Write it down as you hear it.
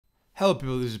Hello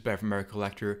people, this is Bear from Bear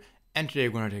Collector, and today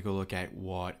we're going to take a look at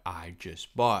what I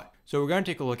just bought. So we're going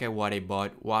to take a look at what I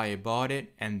bought, why I bought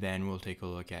it, and then we'll take a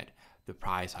look at the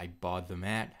price I bought them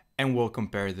at, and we'll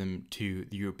compare them to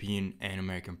the European and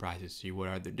American prices, see what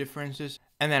are the differences.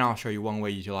 And then I'll show you one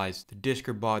way to utilize the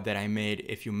Discord bot that I made.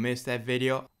 If you missed that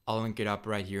video, I'll link it up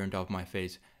right here on top of my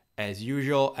face as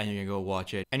usual, and you can go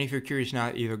watch it. And if you're curious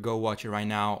now, either go watch it right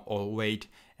now or wait,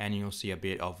 and you'll see a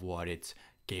bit of what it's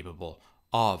capable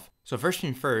of. So first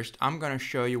thing first, I'm gonna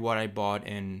show you what I bought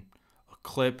in a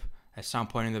clip at some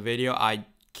point in the video. I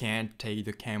can't take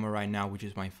the camera right now, which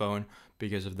is my phone,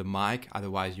 because of the mic,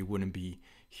 otherwise you wouldn't be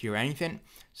hear anything.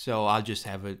 So I'll just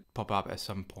have it pop up at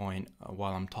some point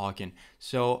while I'm talking.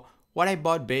 So what I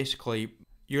bought, basically,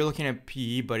 you're looking at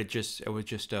PE, but it was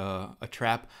just a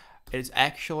trap. It's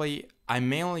actually, I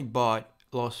mainly bought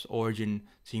Lost Origin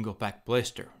single pack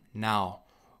blister. Now,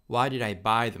 why did I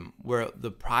buy them? Well,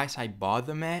 the price I bought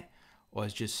them at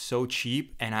was just so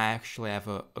cheap, and I actually have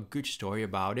a good story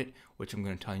about it, which I'm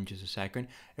going to tell you in just a second.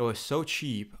 It was so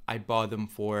cheap, I bought them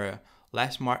for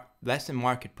less than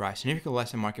market price, significantly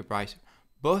less than market price,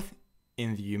 both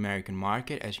in the American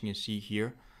market. As you can see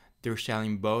here, they're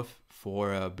selling both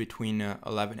for between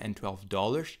 $11 and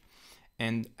 $12.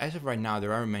 And as of right now,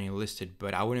 there aren't many listed,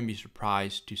 but I wouldn't be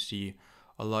surprised to see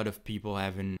a lot of people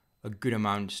having a good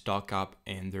amount stock up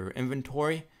in their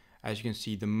inventory. As you can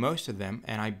see, the most of them,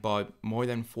 and I bought more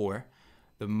than 4,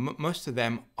 most of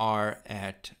them are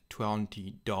at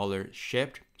 $20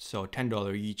 shipped, so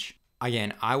 $10 each.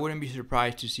 Again, I wouldn't be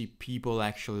surprised to see people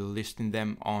actually listing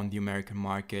them on the American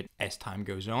market as time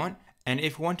goes on. And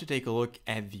if you want to take a look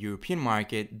at the European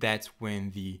market, that's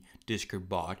when the Discord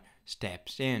bot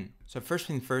steps in. So first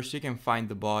thing first, you can find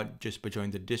the bot just by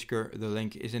joining the Discord. The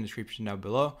link is in the description down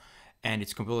below, and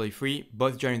it's completely free,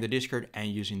 both joining the Discord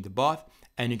and using the bot.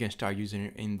 And you can start using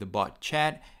it in the bot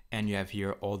chat, and you have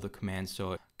here all the commands,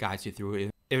 so it guides you through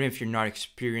it, even if you're not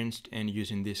experienced in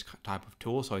using this type of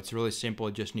tool. So it's really simple,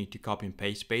 you just need to copy and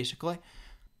paste basically.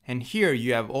 And here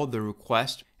you have all the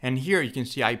requests, and here you can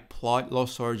see I plot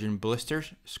Lost Origin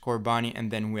blisters, Score Bunny, and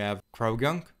then we have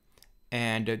Krogunk.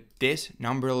 And this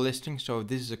number listing, so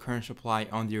this is the current supply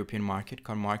on the European market,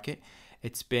 car market.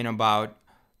 It's been about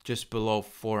just below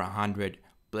 400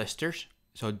 blisters.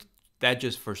 So that's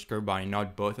just for Score Bunny,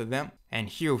 not both of them. And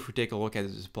here, if we take a look at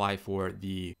the supply for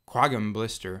the Krogunk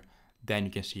blister, then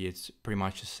you can see it's pretty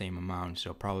much the same amount.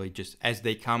 So probably just as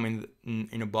they come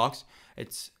in a box,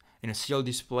 it's in a sealed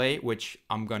display, which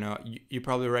you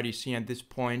probably already seen at this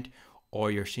point, or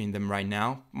you're seeing them right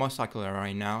now, most likely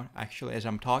right now, actually, as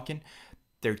I'm talking.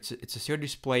 It's a sealed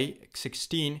display,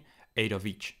 16, 8 of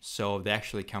each, so they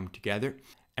actually come together.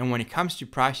 And when it comes to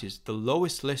prices, the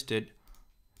lowest listed,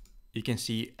 you can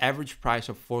see average price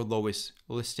of 4 lowest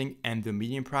listing and the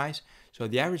median price. So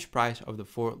the average price of the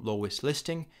 4 lowest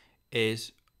listing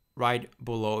is right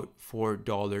below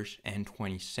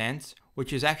 $4.20,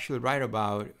 which is actually right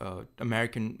about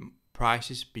American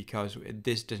prices, because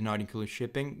this does not include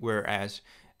shipping, whereas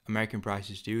American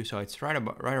prices do. So it's right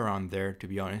around there, to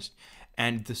be honest.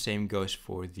 And the same goes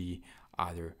for the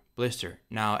other blister.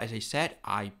 Now, as I said,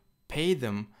 I pay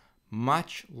them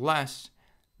much less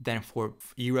than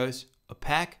 €4 a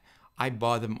pack. I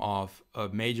bought them off a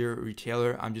major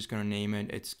retailer. I'm just gonna name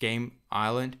it. It's Game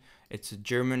Island. It's a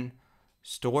German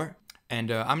store,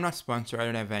 and I'm not sponsored. I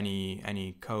don't have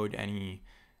any code, any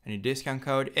discount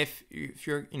code. If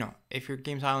you're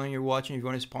Games Island, you're watching, if you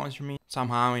want to sponsor me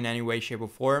somehow in any way, shape, or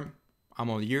form, I'm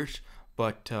all ears.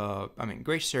 But I mean,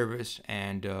 great service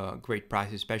and great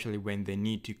price, especially when they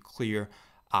need to clear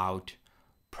out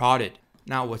product.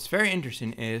 Now, what's very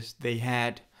interesting is they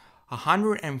had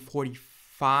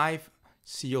 145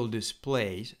 sealed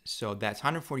displays. So that's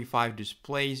 145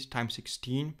 displays times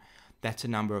 16. That's the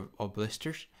number of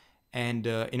blisters. And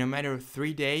in a matter of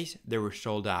 3 days, they were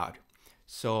sold out.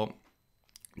 So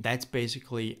that's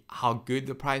basically how good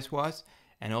the price was,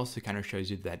 and also kind of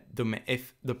shows you that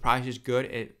if the price is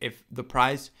good, if the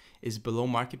price is below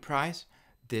market price,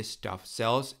 this stuff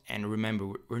sells. And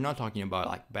remember, we're not talking about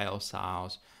like Battle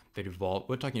Styles, Evolve.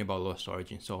 We're talking about Lost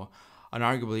Origin. So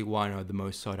unarguably one of the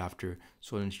most sought after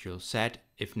Sword and Shield set,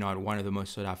 if not one of the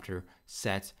most sought after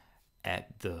sets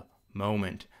at the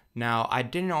moment. Now, I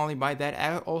didn't only buy that,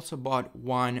 I also bought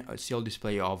one sealed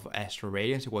display of Astro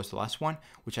Radiance. It was the last one,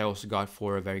 which I also got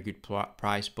for a very good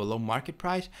price, below market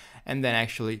price. And then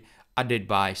actually, I did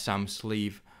buy some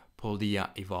sleeve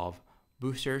Paldea Evolve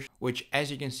boosters, which, as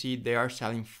you can see, they are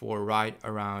selling for right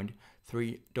around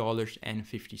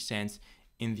 $3.50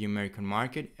 in the American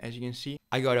market. As you can see,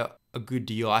 I got a good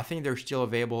deal. I think they're still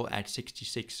available at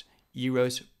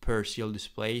 €66 per sealed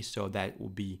display, so that will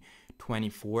be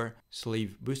 24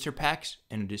 sleeve booster packs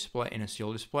in a display, in a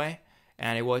seal display,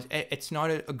 and it's not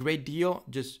a great deal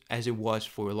just as it was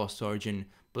for Lost Origin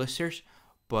blisters,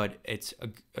 but it's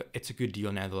a good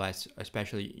deal nevertheless,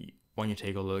 especially when you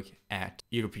take a look at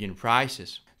European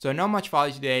prices. So not much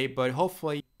value today, but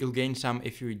hopefully you'll gain some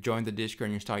if you join the Discord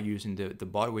and you start using the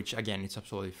bot, which again, it's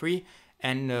absolutely free.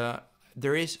 And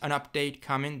there is an update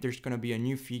coming. There's going to be a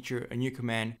new feature, a new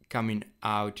command coming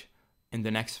out in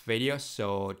the next video.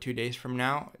 So 2 days from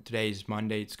now, today is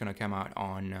Monday, it's going to come out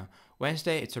on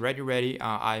Wednesday. It's already ready.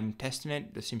 I'm testing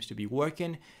it. This seems to be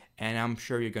working, and I'm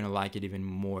sure you're going to like it even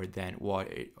more than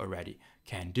what it already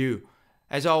can do.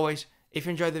 As always, if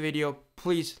you enjoyed the video,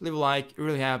 please leave a like. It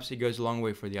really helps. It goes a long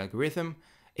way for the algorithm.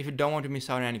 If you don't want to miss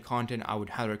out on any content, I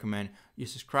would highly recommend you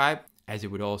subscribe, as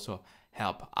it would also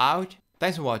help out.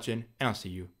 Thanks for watching, and I'll see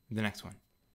you in the next one.